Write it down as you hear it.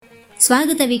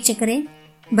ಸ್ವಾಗತ ವೀಕ್ಷಕರೇ,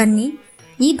 ಬನ್ನಿ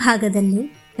ಈ ಭಾಗದಲ್ಲಿ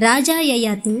ರಾಜ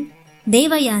ಯಯಾತಿ,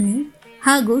 ದೇವಯಾನಿ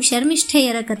ಹಾಗೂ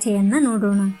ಶರ್ಮಿಷ್ಠೆಯರ ಕಥೆಯನ್ನು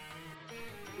ನೋಡೋಣ.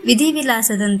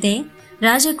 ವಿಧಿವಿಲಾಸದಂತೆ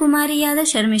ರಾಜಕುಮಾರಿಯಾದ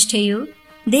ಶರ್ಮಿಷ್ಠೆಯು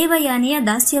ದೇವಯಾನಿಯ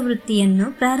ದಾಸ್ಯವೃತ್ತಿಯನ್ನು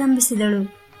ಪ್ರಾರಂಭಿಸಿದಳು.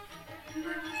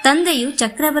 ತಂದೆಯು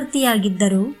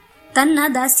ಚಕ್ರವರ್ತಿಯಾಗಿದ್ದರೂ ತನ್ನ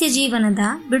ದಾಸ್ಯ ಜೀವನದ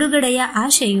ಬಿಡುಗಡೆಯ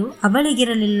ಆಶೆಯು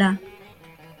ಅವಳಿಗಿರಲಿಲ್ಲ.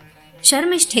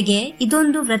 ಶರ್ಮಿಷ್ಠೆಗೆ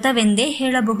ಇದೊಂದು ವ್ರತವೆಂದೇ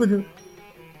ಹೇಳಬಹುದು.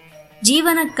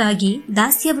 ಜೀವನಕ್ಕಾಗಿ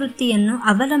ದಾಸ್ಯವೃತ್ತಿಯನ್ನು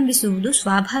ಅವಲಂಬಿಸುವುದು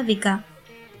ಸ್ವಾಭಾವಿಕ.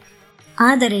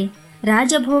 ಆದರೆ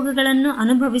ರಾಜಭೋಗಗಳನ್ನು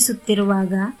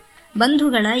ಅನುಭವಿಸುತ್ತಿರುವಾಗ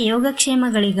ಬಂಧುಗಳ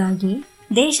ಯೋಗಕ್ಷೇಮಗಳಿಗಾಗಿ,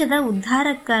 ದೇಶದ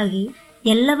ಉದ್ಧಾರಕ್ಕಾಗಿ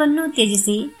ಎಲ್ಲವನ್ನೂ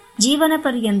ತ್ಯಜಿಸಿ ಜೀವನ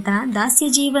ಪರ್ಯಂತ ದಾಸ್ಯ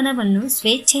ಜೀವನವನ್ನು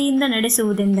ಸ್ವೇಚ್ಛೆಯಿಂದ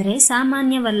ನಡೆಸುವುದೆಂದರೆ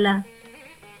ಸಾಮಾನ್ಯವಲ್ಲ.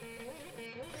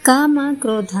 ಕಾಮ,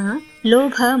 ಕ್ರೋಧ,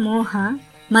 ಲೋಭ, ಮೋಹ,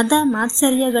 ಮದ,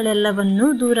 ಮಾತ್ಸರ್ಯಗಳೆಲ್ಲವನ್ನೂ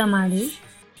ದೂರ ಮಾಡಿ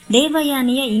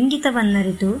ದೇವಯಾನಿಯ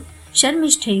ಇಂಗಿತವನ್ನರಿತು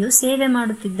ಶರ್ಮಿಷ್ಠೆಯು ಸೇವೆ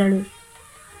ಮಾಡುತ್ತಿದ್ದಳು.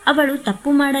 ಅವಳು ತಪ್ಪು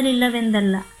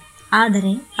ಮಾಡಲಿಲ್ಲವೆಂದಲ್ಲ,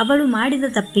 ಆದರೆ ಅವಳು ಮಾಡಿದ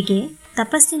ತಪ್ಪಿಗೆ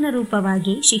ತಪಸ್ಸಿನ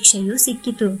ರೂಪವಾಗಿ ಶಿಕ್ಷೆಯು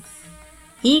ಸಿಕ್ಕಿತು.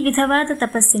 ಈ ವಿಧವಾದ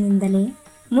ತಪಸ್ಸಿನಿಂದಲೇ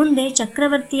ಮುಂದೆ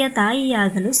ಚಕ್ರವರ್ತಿಯ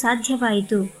ತಾಯಿಯಾಗಲು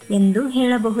ಸಾಧ್ಯವಾಯಿತು ಎಂದು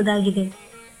ಹೇಳಬಹುದಾಗಿದೆ.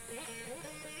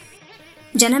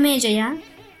 ಜನಮೇಜಯ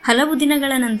ಹಲವು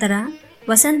ದಿನಗಳ ನಂತರ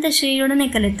ವಸಂತಶ್ರೀಯೊಡನೆ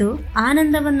ಕಲೆತು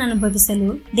ಆನಂದವನ್ನನುಭವಿಸಲು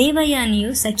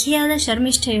ದೇವಯಾನಿಯು ಸಖಿಯಾದ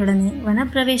ಶರ್ಮಿಷ್ಠೆಯೊಡನೆ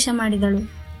ವನಪ್ರವೇಶ ಮಾಡಿದಳು.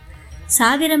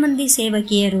 1000 ಮಂದಿ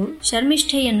ಸೇವಕಿಯರು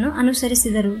ಶರ್ಮಿಷ್ಠೆಯನ್ನು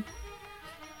ಅನುಸರಿಸಿದರು.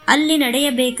 ಅಲ್ಲಿ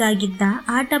ನಡೆಯಬೇಕಾಗಿದ್ದ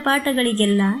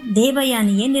ಆಟಪಾಠಗಳಿಗೆಲ್ಲ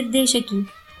ದೇವಯಾನಿಯೇ ನಿರ್ದೇಶಕಿ.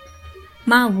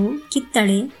 ಮಾವು,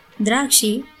 ಕಿತ್ತಳೆ,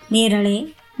 ದ್ರಾಕ್ಷಿ, ನೇರಳೆ,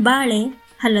 ಬಾಳೆ,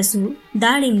 ಹಲಸು,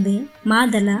 ದಾಳಿಂಬೆ,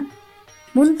 ಮಾದಲ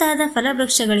ಮುಂತಾದ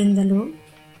ಫಲವೃಕ್ಷಗಳಿಂದಲೂ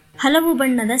ಹಲವು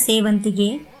ಬಣ್ಣದ ಸೇವಂತಿಗೆ,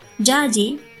 ಜಾಜಿ,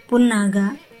 ಪುನ್ನಾಗ,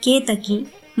 ಕೇತಕಿ,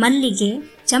 ಮಲ್ಲಿಗೆ,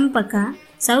 ಚಂಪಕ,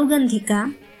 ಸೌಗಂಧಿಕ,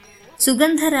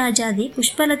 ಸುಗಂಧರಾಜಾದಿ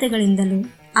ಪುಷ್ಪಲತೆಗಳಿಂದಲೂ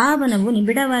ಆ ವನವು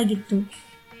ನಿಬಿಡವಾಗಿತ್ತು.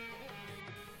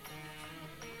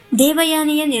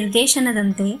 ದೇವಯಾನಿಯ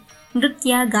ನಿರ್ದೇಶನದಂತೆ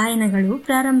ನೃತ್ಯ, ಗಾಯನಗಳು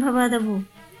ಪ್ರಾರಂಭವಾದವು.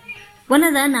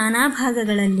 ವನದ ನಾನಾ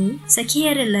ಭಾಗಗಳಲ್ಲಿ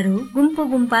ಸಖಿಯರೆಲ್ಲರೂ ಗುಂಪು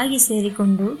ಗುಂಪಾಗಿ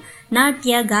ಸೇರಿಕೊಂಡು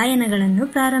ನಾಟ್ಯ, ಗಾಯನಗಳನ್ನು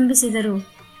ಪ್ರಾರಂಭಿಸಿದರು.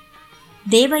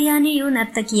 ದೇವಯಾನಿಯು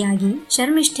ನರ್ತಕಿಯಾಗಿ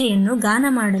ಶರ್ಮಿಷ್ಠೆಯನ್ನು ಗಾನ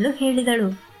ಮಾಡಲು ಹೇಳಿದಳು.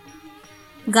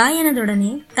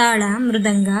 ಗಾಯನದೊಡನೆ ತಾಳ,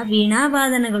 ಮೃದಂಗ,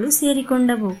 ವೀಣಾವಾದನಗಳು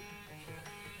ಸೇರಿಕೊಂಡವು.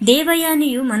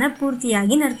 ದೇವಯಾನಿಯು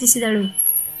ಮನಪೂರ್ತಿಯಾಗಿ ನರ್ತಿಸಿದಳು.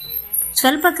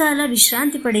 ಸ್ವಲ್ಪ ಕಾಲ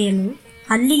ವಿಶ್ರಾಂತಿ ಪಡೆಯಲು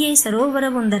ಅಲ್ಲಿಯೇ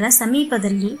ಸರೋವರವೊಂದರ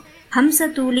ಸಮೀಪದಲ್ಲಿ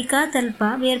ಹಂಸತೂಲಿಕಾ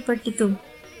ತಲ್ಪವೇರ್ಪಟ್ಟಿತು.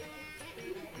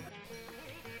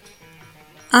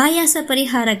 ಆಯಾಸ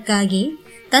ಪರಿಹಾರಕ್ಕಾಗಿ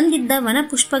ತಂದಿದ್ದ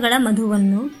ವನಪುಷ್ಪಗಳ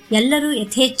ಮಧುವನ್ನು ಎಲ್ಲರೂ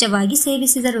ಯಥೇಚ್ಛವಾಗಿ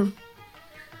ಸೇವಿಸಿದರು.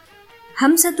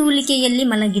 ಹಂಸತೂಲಿಕೆಯಲ್ಲಿ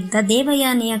ಮಲಗಿದ್ದ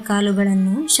ದೇವಯಾನಿಯ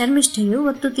ಕಾಲುಗಳನ್ನು ಶರ್ಮಿಷ್ಠೆಯು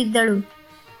ಒತ್ತುತ್ತಿದ್ದಳು.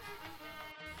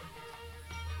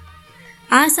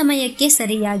 ಆ ಸಮಯಕ್ಕೆ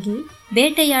ಸರಿಯಾಗಿ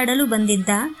ಬೇಟೆಯಾಡಲು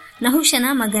ಬಂದಿದ್ದ ನಹುಷನ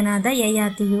ಮಗನಾದ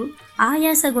ಯಯಾತಿಯು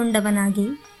ಆಯಾಸಗೊಂಡವನಾಗಿ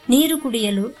ನೀರು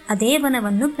ಕುಡಿಯಲು ಅದೇ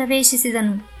ವನವನ್ನು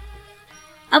ಪ್ರವೇಶಿಸಿದನು.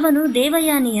 ಅವನು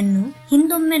ದೇವಯಾನಿಯನ್ನು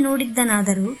ಹಿಂದೊಮ್ಮೆ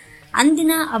ನೋಡಿದ್ದನಾದರೂ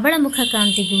ಅಂದಿನ ಅವಳ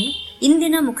ಮುಖಕಾಂತಿಗೂ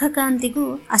ಇಂದಿನ ಮುಖಕಾಂತಿಗೂ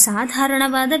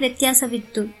ಅಸಾಧಾರಣವಾದ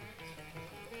ವ್ಯತ್ಯಾಸವಿತ್ತು.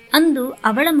 ಅಂದು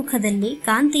ಅವಳ ಮುಖದಲ್ಲಿ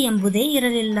ಕಾಂತಿ ಎಂಬುದೇ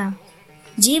ಇರಲಿಲ್ಲ,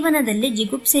 ಜೀವನದಲ್ಲಿ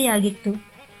ಜಿಗುಪ್ಸೆಯಾಗಿತ್ತು.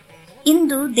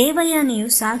 ಇಂದು ದೇವಯಾನಿಯು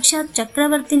ಸಾಕ್ಷಾತ್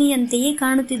ಚಕ್ರವರ್ತಿನಿಯಂತೆಯೇ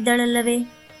ಕಾಣುತ್ತಿದ್ದಳಲ್ಲವೇ?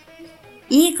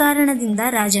 ಈ ಕಾರಣದಿಂದ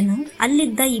ರಾಜನು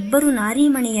ಅಲ್ಲಿದ್ದ 2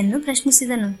 ನಾರೀಮಣಿಯನ್ನು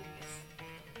ಪ್ರಶ್ನಿಸಿದನು.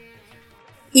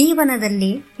 ಈ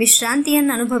ವನದಲ್ಲಿ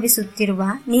ವಿಶ್ರಾಂತಿಯನ್ನು ಅನುಭವಿಸುತ್ತಿರುವ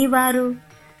ನೀವಾರು?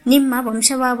 ನಿಮ್ಮ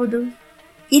ವಂಶವಾವುದು?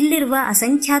 ಇಲ್ಲಿರುವ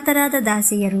ಅಸಂಖ್ಯಾತರಾದ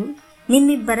ದಾಸಿಯರು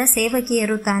ನಿಮ್ಮಿಬ್ಬರ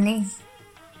ಸೇವಕಿಯರು ತಾನೇ?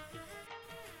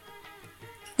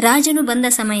 ರಾಜನು ಬಂದ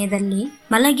ಸಮಯದಲ್ಲಿ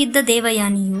ಮಲಗಿದ್ದ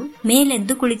ದೇವಯಾನಿಯು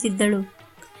ಮೇಲೆದ್ದು ಕುಳಿತಿದ್ದಳು.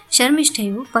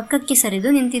 ಶರ್ಮಿಷ್ಠೆಯು ಪಕ್ಕಕ್ಕೆ ಸರಿದು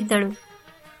ನಿಂತಿದ್ದಳು.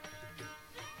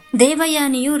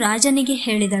 ದೇವಯಾನಿಯು ರಾಜನಿಗೆ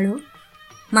ಹೇಳಿದಳು,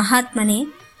 ಮಹಾತ್ಮನೇ,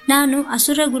 ನಾನು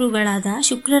ಅಸುರ ಗುರುಗಳಾದ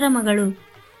ಶುಕ್ರರ ಮಗಳು.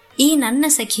 ಈ ನನ್ನ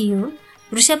ಸಖಿಯು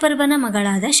ವೃಷಪರ್ವನ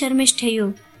ಮಗಳಾದ ಶರ್ಮಿಷ್ಠೆಯು.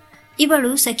 ಇವಳು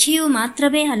ಸಖಿಯು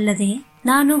ಮಾತ್ರವೇ ಅಲ್ಲದೆ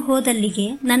ನಾನು ಹೋದಲ್ಲಿಗೆ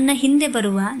ನನ್ನ ಹಿಂದೆ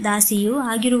ಬರುವ ದಾಸಿಯೂ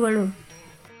ಆಗಿರುವಳು.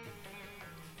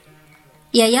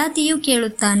 ಯಯಾತಿಯು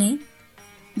ಕೇಳುತ್ತಾನೆ,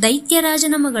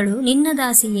 ದೈತ್ಯರಾಜನ ಮಗಳು ನಿನ್ನ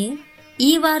ದಾಸಿಯೇ?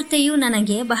 ಈ ವಾರ್ತೆಯು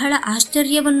ನನಗೆ ಬಹಳ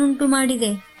ಆಶ್ಚರ್ಯವನ್ನುಂಟು ಮಾಡಿದೆ.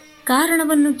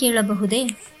 ಕಾರಣವನ್ನು ಕೇಳಬಹುದೇ?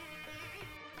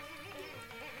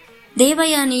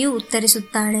 ದೇವಯಾನಿಯು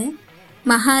ಉತ್ತರಿಸುತ್ತಾಳೆ,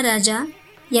 ಮಹಾರಾಜ,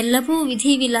 ಎಲ್ಲವೂ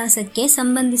ವಿಧಿವಿಲಾಸಕ್ಕೆ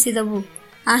ಸಂಬಂಧಿಸಿದವು.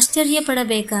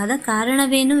 ಆಶ್ಚರ್ಯಪಡಬೇಕಾದ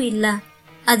ಕಾರಣವೇನೂ ಇಲ್ಲ.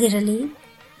 ಅದಿರಲಿ,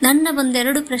 ನನ್ನ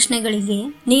 1-2 ಪ್ರಶ್ನೆಗಳಿಗೆ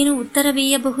ನೀನು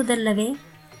ಉತ್ತರವೀಯಬಹುದಲ್ಲವೇ?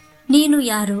 ನೀನು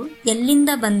ಯಾರು? ಎಲ್ಲಿಂದ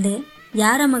ಬಂದೆ?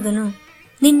 ಯಾರ ಮಗನು?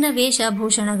 ನಿನ್ನ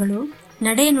ವೇಷಭೂಷಣಗಳು,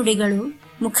 ನಡೆನುಡಿಗಳು,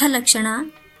 ಮುಖಲಕ್ಷಣ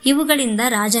ಇವುಗಳಿಂದ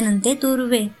ರಾಜನಂತೆ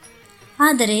ತೋರುವೆ.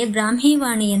 ಆದರೆ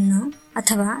ಬ್ರಾಹ್ಮೀವಾಣಿಯನ್ನು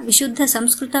ಅಥವಾ ವಿಶುದ್ಧ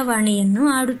ಸಂಸ್ಕೃತ ವಾಣಿಯನ್ನು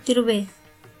ಆಡುತ್ತಿರುವೆ.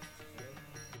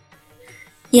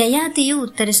 ಯಯಾತಿಯು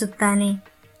ಉತ್ತರಿಸುತ್ತಾನೆ,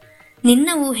 ನಿನ್ನ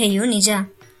ಊಹೆಯು ನಿಜ.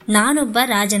 ನಾನೊಬ್ಬ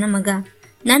ರಾಜನ ಮಗ.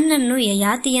 ನನ್ನನ್ನು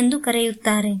ಯಯಾತಿ ಎಂದು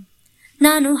ಕರೆಯುತ್ತಾರೆ.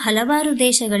 ನಾನು ಹಲವಾರು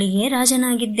ದೇಶಗಳಿಗೆ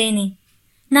ರಾಜನಾಗಿದ್ದೇನೆ.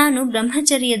 ನಾನು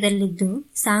ಬ್ರಹ್ಮಚರ್ಯದಲ್ಲಿದ್ದು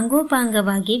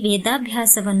ಸಾಂಗೋಪಾಂಗವಾಗಿ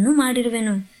ವೇದಾಭ್ಯಾಸವನ್ನು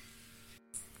ಮಾಡಿರುವೆನು.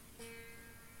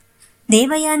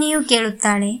 ದೇವಯಾನಿಯು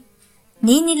ಕೇಳುತ್ತಾಳೆ,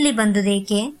 ನೀನಿಲ್ಲಿ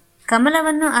ಬಂದುದೇಕೆ?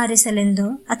 ಕಮಲವನ್ನು ಆರಿಸಲೆಂದೋ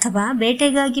ಅಥವಾ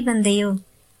ಬೇಟೆಗಾಗಿ ಬಂದೆಯೋ?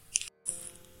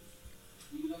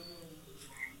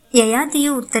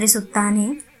 ಯಯಾತಿಯು ಉತ್ತರಿಸುತ್ತಾನೆ,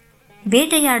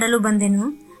 ಬೇಟೆಯಾಡಲು ಬಂದೆನು.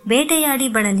 ಬೇಟೆಯಾಡಿ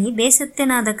ಬಳಲಿ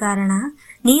ಬೇಸತ್ತೆನಾದ ಕಾರಣ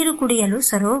ನೀರು ಕುಡಿಯಲು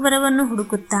ಸರೋವರವನ್ನು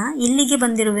ಹುಡುಕುತ್ತಾ ಇಲ್ಲಿಗೆ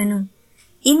ಬಂದಿರುವೆನು.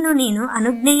 ಇನ್ನು ನೀನು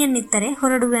ಅನುಜ್ಞೆಯನ್ನಿತ್ತರೆ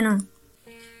ಹೊರಡುವೆನು.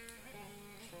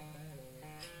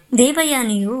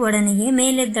 ದೇವಯಾನಿಯು ಒಡನೆಗೆ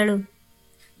ಮೇಲೆದ್ದಳು.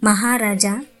 ಮಹಾರಾಜ,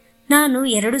 ನಾನು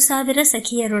 2000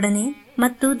 ಸಖಿಯರೊಡನೆ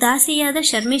ಮತ್ತು ದಾಸಿಯಾದ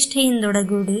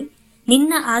ಶರ್ಮಿಷ್ಠೆಯಿಂದೊಡಗೂಡಿ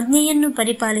ನಿನ್ನ ಆಜ್ಞೆಯನ್ನು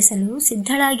ಪರಿಪಾಲಿಸಲು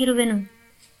ಸಿದ್ಧಳಾಗಿರುವೆನು.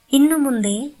 ಇನ್ನು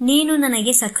ಮುಂದೆ ನೀನು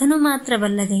ನನಗೆ ಸಖನು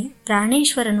ಮಾತ್ರವಲ್ಲದೆ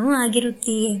ಪ್ರಾಣೇಶ್ವರನೂ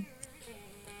ಆಗಿರುತ್ತೀಯೆ.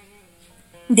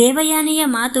 ದೇವಯಾನಿಯ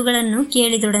ಮಾತುಗಳನ್ನು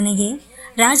ಕೇಳಿದೊಡನೆಗೆ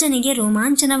ರಾಜನಿಗೆ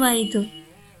ರೋಮಾಂಚನವಾಯಿತು.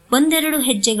 1-2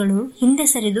 ಹೆಜ್ಜೆಗಳು ಹಿಂದೆ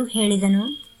ಸರಿದು ಹೇಳಿದನು,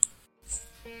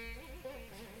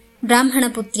 ಬ್ರಾಹ್ಮಣ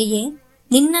ಪುತ್ರಿಯೇ,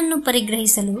 ನಿನ್ನನ್ನು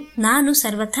ಪರಿಗ್ರಹಿಸಲು ನಾನು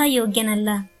ಸರ್ವಥಾ ಯೋಗ್ಯನಲ್ಲ.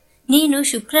 ನೀನು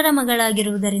ಶುಕ್ರರ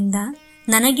ಮಗಳಾಗಿರುವುದರಿಂದ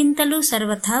ನನಗಿಂತಲೂ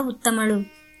ಸರ್ವಥಾ ಉತ್ತಮಳು.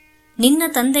 ನಿನ್ನ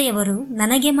ತಂದೆಯವರು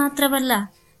ನನಗೆ ಮಾತ್ರವಲ್ಲ,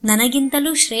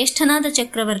 ನನಗಿಂತಲೂ ಶ್ರೇಷ್ಠನಾದ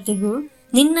ಚಕ್ರವರ್ತಿಗೂ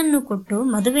ನಿನ್ನನ್ನು ಕೊಟ್ಟು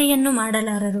ಮದುವೆಯನ್ನು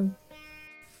ಮಾಡಲಾರರು.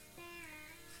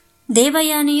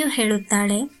 ದೇವಯಾನಿಯು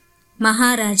ಹೇಳುತ್ತಾಳೆ,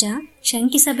 ಮಹಾರಾಜ,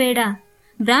 ಶಂಕಿಸಬೇಡ.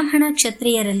 ಬ್ರಾಹ್ಮಣ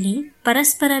ಕ್ಷತ್ರಿಯರಲ್ಲಿ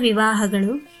ಪರಸ್ಪರ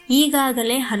ವಿವಾಹಗಳು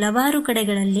ಈಗಾಗಲೇ ಹಲವಾರು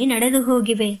ಕಡೆಗಳಲ್ಲಿ ನಡೆದು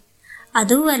ಹೋಗಿವೆ.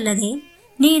 ಅದೂ ಅಲ್ಲದೆ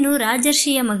ನೀನು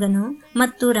ರಾಜರ್ಷಿಯ ಮಗನು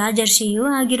ಮತ್ತು ರಾಜರ್ಷಿಯೂ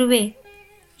ಆಗಿರುವೆ.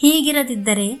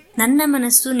 ಹೀಗಿರದಿದ್ದರೆ ನನ್ನ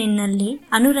ಮನಸ್ಸು ನಿನ್ನಲ್ಲಿ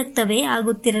ಅನುರಕ್ತವೇ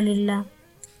ಆಗುತ್ತಿರಲಿಲ್ಲ.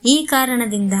 ಈ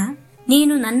ಕಾರಣದಿಂದ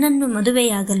ನೀನು ನನ್ನನ್ನು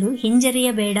ಮದುವೆಯಾಗಲು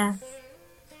ಹಿಂಜರಿಯಬೇಡ.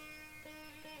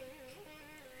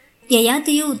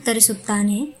 ಯಯಾತಿಯು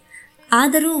ಉತ್ತರಿಸುತ್ತಾನೆ,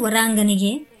 ಆದರೂ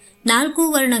ವರಾಂಗನಿಗೆ 4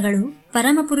 ವರ್ಣಗಳು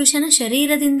ಪರಮಪುರುಷನ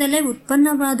ಶರೀರದಿಂದಲೇ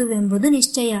ಉತ್ಪನ್ನವಾದುವೆಂಬುದು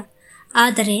ನಿಶ್ಚಯ.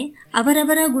 ಆದರೆ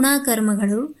ಅವರವರ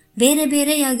ಗುಣಕರ್ಮಗಳು ಬೇರೆ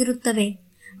ಬೇರೆಯಾಗಿರುತ್ತವೆ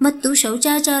ಮತ್ತು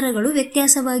ಶೌಚಾಚಾರಗಳು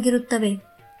ವ್ಯತ್ಯಾಸವಾಗಿರುತ್ತವೆ.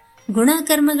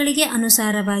 ಗುಣಕರ್ಮಗಳಿಗೆ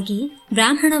ಅನುಸಾರವಾಗಿ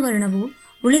ಬ್ರಾಹ್ಮಣ ವರ್ಣವು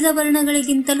ಉಳಿದ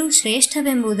ವರ್ಣಗಳಿಗಿಂತಲೂ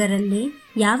ಶ್ರೇಷ್ಠವೆಂಬುದರಲ್ಲಿ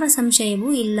ಯಾವ ಸಂಶಯವೂ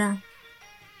ಇಲ್ಲ.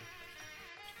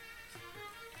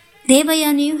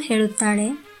 ದೇವಯಾನಿಯು ಹೇಳುತ್ತಾಳೆ,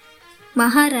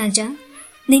 ಮಹಾರಾಜ,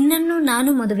 ನಿನ್ನನ್ನು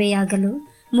ನಾನು ಮದುವೆಯಾಗಲು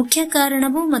ಮುಖ್ಯ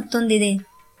ಕಾರಣವೂ ಮತ್ತೊಂದಿದೆ.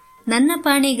 ನನ್ನ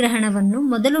ಪಾಣಿಗ್ರಹಣವನ್ನು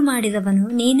ಮೊದಲು ಮಾಡಿದವನು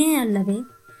ನೀನೇ ಅಲ್ಲವೇ?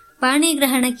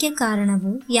 ಪಾಣಿಗ್ರಹಣಕ್ಕೆ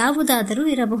ಕಾರಣವು ಯಾವುದಾದರೂ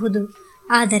ಇರಬಹುದು.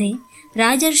 ಆದರೆ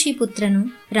ರಾಜರ್ಷಿ ಪುತ್ರನು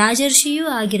ರಾಜರ್ಷಿಯೂ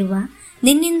ಆಗಿರುವ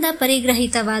ನಿನ್ನಿಂದ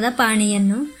ಪರಿಗ್ರಹಿತವಾದ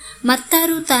ಪಾಣಿಯನ್ನು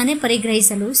ಮತ್ತಾರೂ ತಾನೇ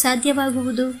ಪರಿಗ್ರಹಿಸಲು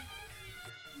ಸಾಧ್ಯವಾಗುವುದು?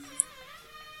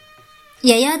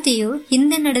 ಯಯಾತಿಯು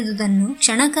ಹಿಂದೆ ನಡೆದುದನ್ನು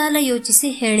ಕ್ಷಣಕಾಲ ಯೋಚಿಸಿ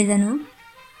ಹೇಳಿದನು,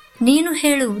 ನೀನು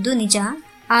ಹೇಳುವುದು ನಿಜ.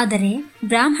 ಆದರೆ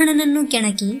ಬ್ರಾಹ್ಮಣನನ್ನು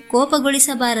ಕೆಣಕಿ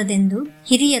ಕೋಪಗೊಳಿಸಬಾರದೆಂದು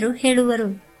ಹಿರಿಯರು ಹೇಳುವರು.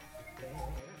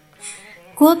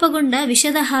 ಕೋಪಗೊಂಡ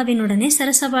ವಿಷದ ಹಾವಿನೊಡನೆ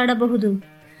ಸರಸವಾಡಬಹುದು.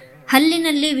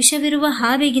 ಹಲ್ಲಿನಲ್ಲಿ ವಿಷವಿರುವ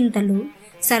ಹಾವಿಗಿಂತಲೂ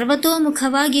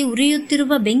ಸರ್ವತೋಮುಖವಾಗಿ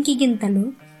ಉರಿಯುತ್ತಿರುವ ಬೆಂಕಿಗಿಂತಲೂ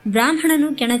ಬ್ರಾಹ್ಮಣನು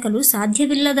ಕೆಣಕಲು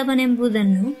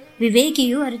ಸಾಧ್ಯವಿಲ್ಲದವನೆಂಬುದನ್ನು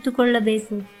ವಿವೇಕಿಯು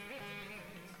ಅರಿತುಕೊಳ್ಳಬೇಕು.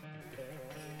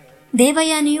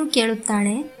 ದೇವಯಾನಿಯು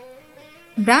ಕೇಳುತ್ತಾಳೆ,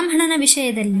 ಬ್ರಾಹ್ಮಣನ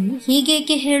ವಿಷಯದಲ್ಲಿ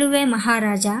ಹೀಗೇಕೆ ಹೇಳುವೆ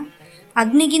ಮಹಾರಾಜ?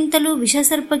 ಅಗ್ನಿಗಿಂತಲೂ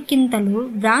ವಿಷಸರ್ಪಕ್ಕಿಂತಲೂ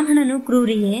ಬ್ರಾಹ್ಮಣನು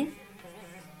ಕ್ರೂರಿಯೇ?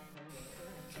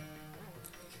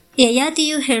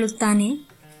 ಯಯಾತಿಯು ಹೇಳುತ್ತಾನೆ,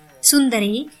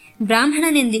 ಸುಂದರಿ,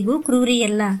 ಬ್ರಾಹ್ಮಣನೆಂದಿಗೂ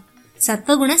ಕ್ರೂರಿಯಲ್ಲ,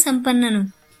 ಸತ್ವಗುಣ ಸಂಪನ್ನನು.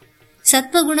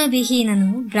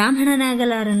 ಸತ್ವಗುಣವಿಹೀನನು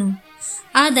ಬ್ರಾಹ್ಮಣನಾಗಲಾರನು.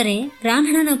 ಆದರೆ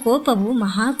ಬ್ರಾಹ್ಮಣನ ಕೋಪವು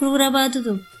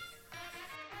ಮಹಾಕ್ರೂರವಾದುದು.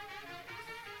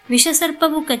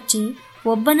 ವಿಷಸರ್ಪವು ಕಚ್ಚಿ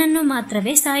ಒಬ್ಬನನ್ನು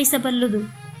ಮಾತ್ರವೇ ಸಾಯಿಸಬಲ್ಲುದು.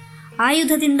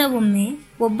 ಆಯುಧದಿಂದ ಒಮ್ಮೆ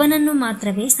ಒಬ್ಬನನ್ನು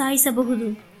ಮಾತ್ರವೇ ಸಾಯಿಸಬಹುದು.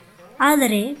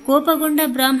 ಆದರೆ ಕೋಪಗೊಂಡ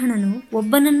ಬ್ರಾಹ್ಮಣನು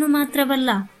ಒಬ್ಬನನ್ನು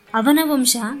ಮಾತ್ರವಲ್ಲ, ಅವನ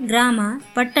ವಂಶ, ಗ್ರಾಮ,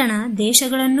 ಪಟ್ಟಣ,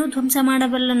 ದೇಶಗಳನ್ನೂ ಧ್ವಂಸ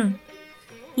ಮಾಡಬಲ್ಲನು.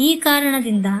 ಈ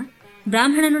ಕಾರಣದಿಂದ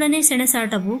ಬ್ರಾಹ್ಮಣನೊಡನೆ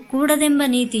ಸೆಣಸಾಟವು ಕೂಡದೆಂಬ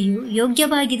ನೀತಿಯು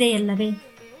ಯೋಗ್ಯವಾಗಿದೆಯಲ್ಲವೇ?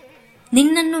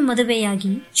 ನಿನ್ನನ್ನು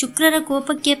ಮದುವೆಯಾಗಿ ಶುಕ್ರರ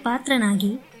ಕೋಪಕ್ಕೆ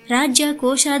ಪಾತ್ರನಾಗಿ ರಾಜ್ಯ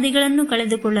ಕೋಶಾದಿಗಳನ್ನು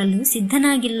ಕಳೆದುಕೊಳ್ಳಲು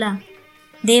ಸಿದ್ಧನಾಗಿಲ್ಲ.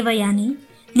 ದೇವಯಾನಿ,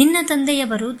 ನಿನ್ನ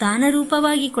ತಂದೆಯವರು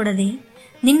ದಾನರೂಪವಾಗಿ ಕೊಡದೆ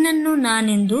ನಿನ್ನನ್ನು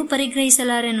ನಾನೆಂದೂ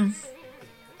ಪರಿಗ್ರಹಿಸಲಾರೆನು.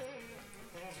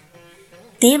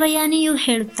 ದೇವಯಾನಿಯು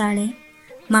ಹೇಳುತ್ತಾಳೆ,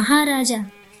 ಮಹಾರಾಜ,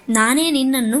 ನಾನೇ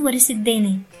ನಿನ್ನನ್ನು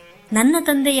ವರಿಸಿದ್ದೇನೆ. ನನ್ನ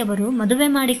ತಂದೆಯವರು ಮದುವೆ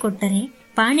ಮಾಡಿಕೊಟ್ಟರೆ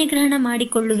ಪಾಣಿಗ್ರಹಣ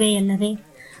ಮಾಡಿಕೊಳ್ಳುವೆಯಲ್ಲವೇ?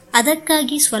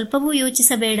 ಅದಕ್ಕಾಗಿ ಸ್ವಲ್ಪವೂ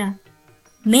ಯೋಚಿಸಬೇಡ.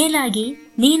 ಮೇಲಾಗಿ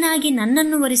ನೀನಾಗಿ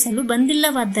ನನ್ನನ್ನು ವರಿಸಲು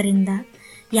ಬಂದಿಲ್ಲವಾದ್ದರಿಂದ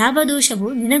ಯಾವ ದೋಷವೂ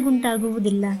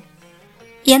ನಿನಗುಂಟಾಗುವುದಿಲ್ಲ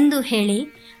ಎಂದು ಹೇಳಿ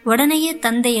ಒಡನೆಯೇ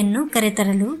ತಂದೆಯನ್ನು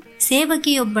ಕರೆತರಲು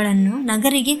ಸೇವಕಿಯೊಬ್ಬಳನ್ನು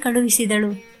ನಗರಿಗೆ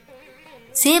ಕಳುಹಿಸಿದಳು.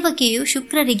 ಸೇವಕಿಯು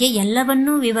ಶುಕ್ರರಿಗೆ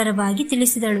ಎಲ್ಲವನ್ನೂ ವಿವರವಾಗಿ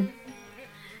ತಿಳಿಸಿದಳು.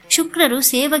 ಶುಕ್ರರು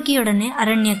ಸೇವಕಿಯೊಡನೆ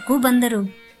ಅರಣ್ಯಕ್ಕೂ ಬಂದರು.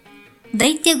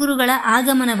 ದೈತ್ಯ ಗುರುಗಳ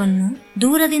ಆಗಮನವನ್ನು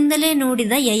ದೂರದಿಂದಲೇ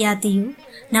ನೋಡಿದ ಯಯಾತಿಯು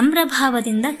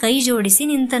ನಮ್ರಭಾವದಿಂದ ಕೈ ಜೋಡಿಸಿ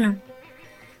ನಿಂತನು.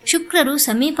 ಶುಕ್ರರು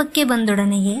ಸಮೀಪಕ್ಕೆ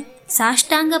ಬಂದೊಡನೆಯೇ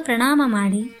ಸಾಷ್ಟಾಂಗ ಪ್ರಣಾಮ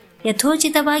ಮಾಡಿ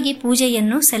ಯಥೋಚಿತವಾಗಿ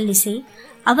ಪೂಜೆಯನ್ನು ಸಲ್ಲಿಸಿ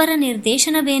ಅವರ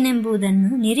ನಿರ್ದೇಶನವೇನೆಂಬುದನ್ನು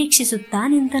ನಿರೀಕ್ಷಿಸುತ್ತಾ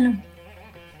ನಿಂತನು.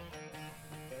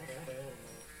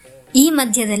 ಈ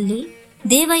ಮಧ್ಯದಲ್ಲಿ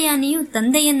ದೇವಯಾನಿಯು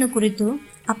ತಂದೆಯನ್ನು ಕುರಿತು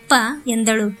ಅಪ್ಪ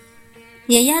ಎಂದಳು.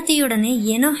 ಯಯಾತಿಯೊಡನೆ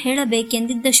ಏನೋ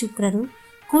ಹೇಳಬೇಕೆಂದಿದ್ದ ಶುಕ್ರರು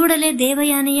ಕೂಡಲೇ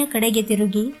ದೇವಯಾನಿಯ ಕಡೆಗೆ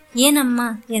ತಿರುಗಿ ಏನಮ್ಮ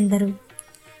ಎಂದರು.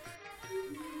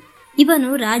 ಇವನು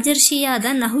ರಾಜರ್ಷಿಯಾದ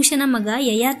ನಹುಷನ ಮಗ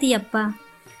ಯಯಾತಿಯಪ್ಪ.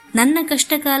 ನನ್ನ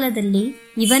ಕಷ್ಟಕಾಲದಲ್ಲಿ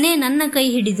ಇವನೇ ನನ್ನ ಕೈ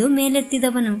ಹಿಡಿದು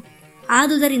ಮೇಲೆತ್ತಿದವನು.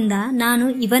 ಆದುದರಿಂದ ನಾನು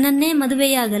ಇವನನ್ನೇ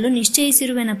ಮದುವೆಯಾಗಲು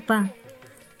ನಿಶ್ಚಯಿಸಿರುವೆನಪ್ಪ.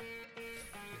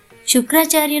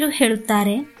 ಶುಕ್ರಾಚಾರ್ಯರು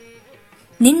ಹೇಳುತ್ತಾರೆ,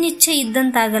 ನಿನ್ನಿಚ್ಛೆ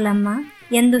ಇದ್ದಂತಾಗಲಮ್ಮ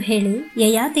ಎಂದು ಹೇಳಿ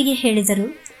ಯಯಾತಿಗೆ ಹೇಳಿದರು.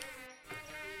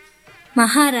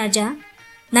 ಮಹಾರಾಜ,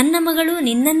 ನನ್ನ ಮಗಳು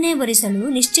ನಿನ್ನನ್ನೇ ವರಿಸಲು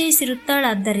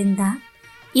ನಿಶ್ಚಯಿಸಿರುತ್ತಾಳಾದ್ದರಿಂದ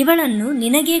ಇವಳನ್ನು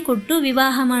ನಿನಗೇ ಕೊಟ್ಟು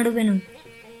ವಿವಾಹ ಮಾಡುವೆನು.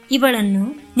 ಇವಳನ್ನು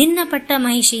ನಿನ್ನ ಪಟ್ಟ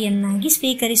ಮಹಿಷಿಯನ್ನಾಗಿ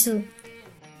ಸ್ವೀಕರಿಸು.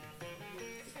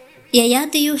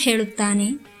 ಯಯಾತಿಯು ಹೇಳುತ್ತಾನೆ,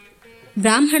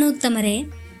 ಬ್ರಾಹ್ಮಣೋತ್ತಮರೇ,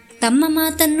 ತಮ್ಮ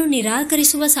ಮಾತನ್ನು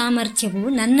ನಿರಾಕರಿಸುವ ಸಾಮರ್ಥ್ಯವು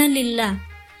ನನ್ನಲ್ಲಿಲ್ಲ.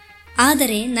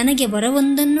 ಆದರೆ ನನಗೆ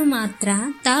ವರವೊಂದನ್ನು ಮಾತ್ರ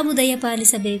ತಾವು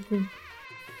ದಯಪಾಲಿಸಬೇಕು.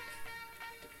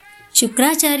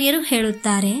 ಶುಕ್ರಾಚಾರ್ಯರು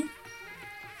ಹೇಳುತ್ತಾರೆ,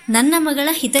 ನನ್ನ ಮಗಳ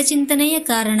ಹಿತಚಿಂತನೆಯ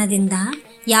ಕಾರಣದಿಂದ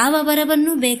ಯಾವ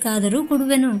ವರವನ್ನು ಬೇಕಾದರೂ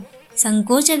ಕೊಡುವೆನು.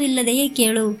 ಸಂಕೋಚವಿಲ್ಲದೆಯೇ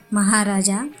ಕೇಳು ಮಹಾರಾಜ.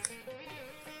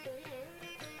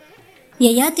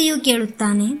 ಯಯಾತಿಯು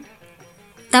ಕೇಳುತ್ತಾನೆ,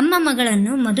 ತಮ್ಮ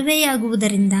ಮಗಳನ್ನು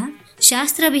ಮದುವೆಯಾಗುವುದರಿಂದ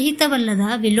ಶಾಸ್ತ್ರವಿಹಿತವಲ್ಲದ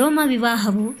ವಿಲೋಮ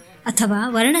ವಿವಾಹವು ಅಥವಾ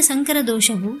ವರ್ಣಸಂಕರ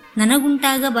ದೋಷವು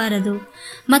ನನಗುಂಟಾಗಬಾರದು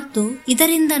ಮತ್ತು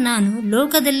ಇದರಿಂದ ನಾನು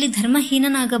ಲೋಕದಲ್ಲಿ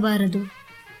ಧರ್ಮಹೀನನಾಗಬಾರದು.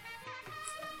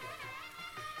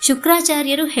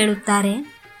 ಶುಕ್ರಾಚಾರ್ಯರು ಹೇಳುತ್ತಾರೆ,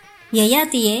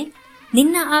 ಯಯಾತಿಯೇ,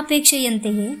 ನಿನ್ನ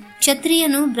ಆಪೇಕ್ಷೆಯಂತೆಯೇ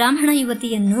ಕ್ಷತ್ರಿಯನು ಬ್ರಾಹ್ಮಣ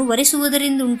ಯುವತಿಯನ್ನು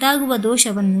ವರಿಸುವುದರಿಂದುಂಟಾಗುವ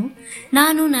ದೋಷವನ್ನು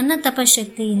ನಾನು ನನ್ನ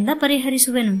ತಪಶಕ್ತಿಯಿಂದ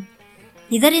ಪರಿಹರಿಸುವೆನು.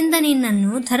 ಇದರಿಂದ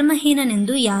ನಿನ್ನನ್ನು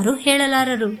ಧರ್ಮಹೀನನೆಂದು ಯಾರೂ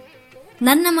ಹೇಳಲಾರರು.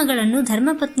 ನನ್ನ ಮಗಳನ್ನು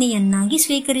ಧರ್ಮಪತ್ನಿಯನ್ನಾಗಿ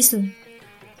ಸ್ವೀಕರಿಸು.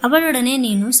 ಅವಳೊಡನೆ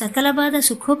ನೀನು ಸಕಲವಾದ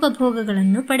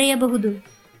ಸುಖೋಪಭೋಗಗಳನ್ನು ಪಡೆಯಬಹುದು.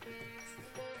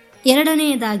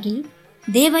 ಎರಡನೆಯದಾಗಿ,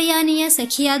 ದೇವಯಾನಿಯ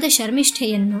ಸಖಿಯಾದ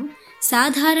ಶರ್ಮಿಷ್ಠೆಯನ್ನು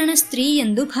ಸಾಧಾರಣ ಸ್ತ್ರೀ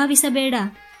ಎಂದು ಭಾವಿಸಬೇಡ.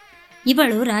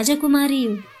 ಇವಳು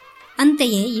ರಾಜಕುಮಾರಿಯು.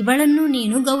 ಅಂತೆಯೇ ಇವಳನ್ನು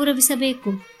ನೀನು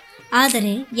ಗೌರವಿಸಬೇಕು.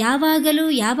 ಆದರೆ ಯಾವಾಗಲೂ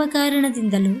ಯಾವ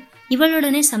ಕಾರಣದಿಂದಲೂ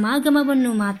ಇವಳೊಡನೆ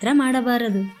ಸಮಾಗಮವನ್ನು ಮಾತ್ರ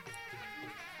ಮಾಡಬಾರದು.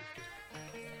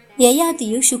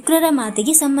 ಯಯಾತಿಯು ಶುಕ್ರರ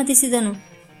ಮಾತಿಗೆ ಸಮ್ಮತಿಸಿದನು.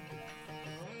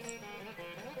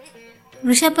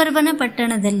 ವೃಷಪರ್ವನ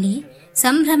ಪಟ್ಟಣದಲ್ಲಿ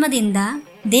ಸಂಭ್ರಮದಿಂದ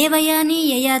ದೇವಯಾನಿ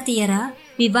ಯಯಾತಿಯರ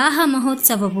ವಿವಾಹ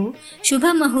ಮಹೋತ್ಸವವು ಶುಭ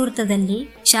ಮುಹೂರ್ತದಲ್ಲಿ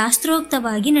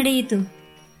ಶಾಸ್ತ್ರೋಕ್ತವಾಗಿ ನಡೆಯಿತು.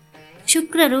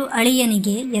 ಶುಕ್ರರು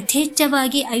ಅಳಿಯನಿಗೆ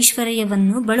ಯಥೇಚ್ಛವಾಗಿ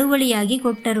ಐಶ್ವರ್ಯವನ್ನು ಬಳುವಳಿಯಾಗಿ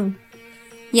ಕೊಟ್ಟರು.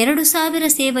 2,000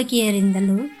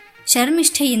 ಸೇವಕಿಯರಿಂದಲೂ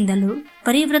ಶರ್ಮಿಷ್ಠೆಯಿಂದಲೂ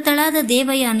ಪರಿವೃತಳಾದ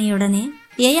ದೇವಯಾನಿಯೊಡನೆ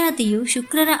ಯಯಾತಿಯು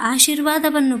ಶುಕ್ರರ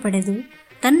ಆಶೀರ್ವಾದವನ್ನು ಪಡೆದು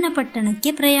ತನ್ನ ಪಟ್ಟಣಕ್ಕೆ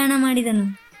ಪ್ರಯಾಣ ಮಾಡಿದನು.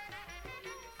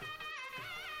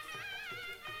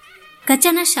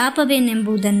 ಕಚನ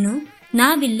ಶಾಪವೇನೆಂಬುದನ್ನು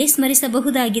ನಾವಿಲ್ಲಿ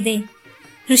ಸ್ಮರಿಸಬಹುದಾಗಿದೆ.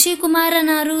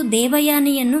 ಋಷಿಕುಮಾರನಾರು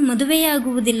ದೇವಯಾನಿಯನ್ನು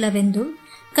ಮದುವೆಯಾಗುವುದಿಲ್ಲವೆಂದು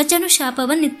ಕಚನು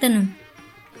ಶಾಪವನ್ನಿತ್ತನು.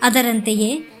 ಅದರಂತೆಯೇ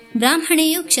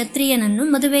ಬ್ರಾಹ್ಮಣಿಯು ಕ್ಷತ್ರಿಯನನ್ನು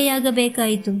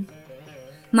ಮದುವೆಯಾಗಬೇಕಾಯಿತು.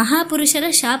 ಮಹಾಪುರುಷರ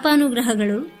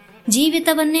ಶಾಪಾನುಗ್ರಹಗಳು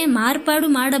ಜೀವಿತವನ್ನೇ ಮಾರ್ಪಾಡು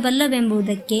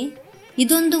ಮಾಡಬಲ್ಲವೆಂಬುದಕ್ಕೆ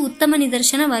ಇದೊಂದು ಉತ್ತಮ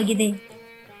ನಿದರ್ಶನವಾಗಿದೆ.